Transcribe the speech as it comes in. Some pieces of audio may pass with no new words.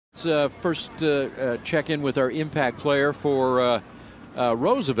Let's first check in with our impact player for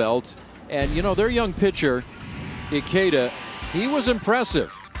Roosevelt. And, you know, their young pitcher, Ikeda, he was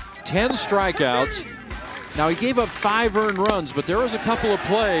impressive. 10 strikeouts. Now, he gave up 5 earned runs, but there was a couple of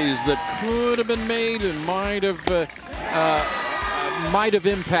plays that could have been made and might have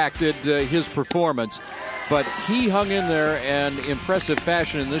impacted his performance. But he hung in there in impressive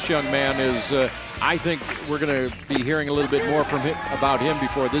fashion, and this young man is, I think we're going to be hearing a little bit more from him about him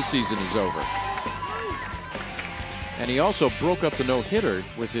before this season is over. And he also broke up the no-hitter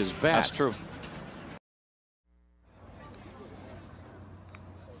with his bat. That's true.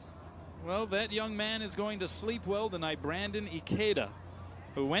 Well, that young man is going to sleep well tonight. Brandon Ikeda,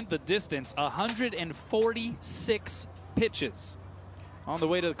 who went the distance, 146 pitches on the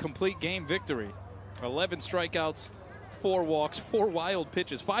way to the complete game victory. 11 strikeouts, 4 walks, 4 wild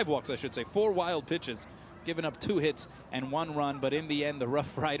pitches, 5 walks, I should say, 4 wild pitches, giving up 2 hits and 1 run. But in the end, the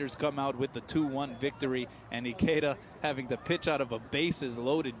Rough Riders come out with the 2-1 victory, and Ikeda having to pitch out of a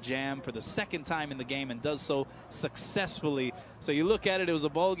bases-loaded jam for the second time in the game, and does so successfully. So you look at it, it was a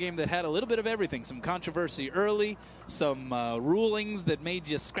ball game that had a little bit of everything. Some controversy early, some rulings that made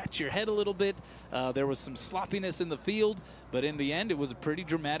you scratch your head a little bit. There was some sloppiness in the field, but in the end, it was a pretty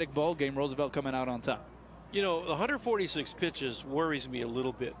dramatic ball game. Roosevelt coming out on top. You know, 146 pitches worries me a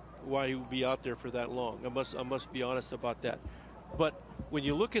little bit. Why he would be out there for that long? I must be honest about that. But when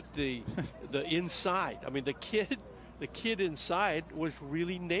you look at the inside, I mean, the kid inside was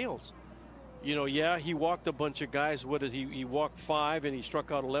really nails. You know, yeah, he walked a bunch of guys. What did he walked 5 and he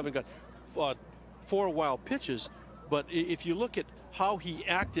struck out 11, got 4 wild pitches. But if you look at how he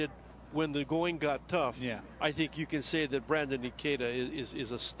acted when the going got tough, yeah, I think you can say that Brandon Ikeda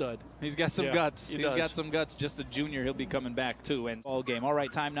is a stud. He's got some guts. He's got some guts. Just a junior, he'll be coming back too. And all game. All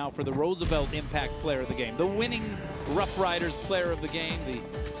right, time now for the Roosevelt Impact Player of the Game. The winning Rough Riders Player of the Game. The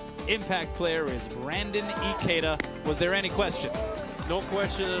Impact Player is Brandon Ikeda. Was there any question? No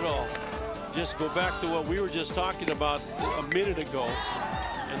question at all. Just go back to what we were just talking about a minute ago,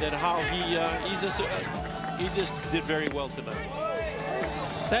 and then how he just did very well tonight.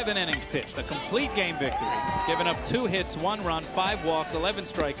 7 innings pitched, a complete game victory, giving up 2 hits, 1 run, 5 walks, 11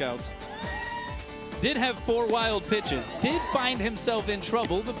 strikeouts. Did have 4 wild pitches, did find himself in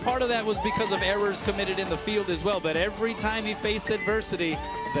trouble, but part of that was because of errors committed in the field as well. But every time he faced adversity,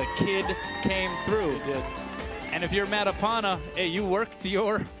 the kid came through. He did. And if you're Matapana, hey, you worked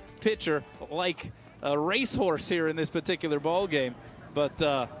your pitcher like a racehorse here in this particular ball game. But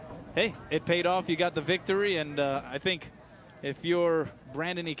hey, it paid off. You got the victory, and I think if you're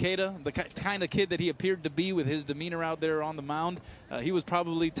Brandon Ikeda, the kind of kid that he appeared to be with his demeanor out there on the mound, he was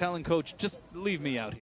probably telling coach, just leave me out here.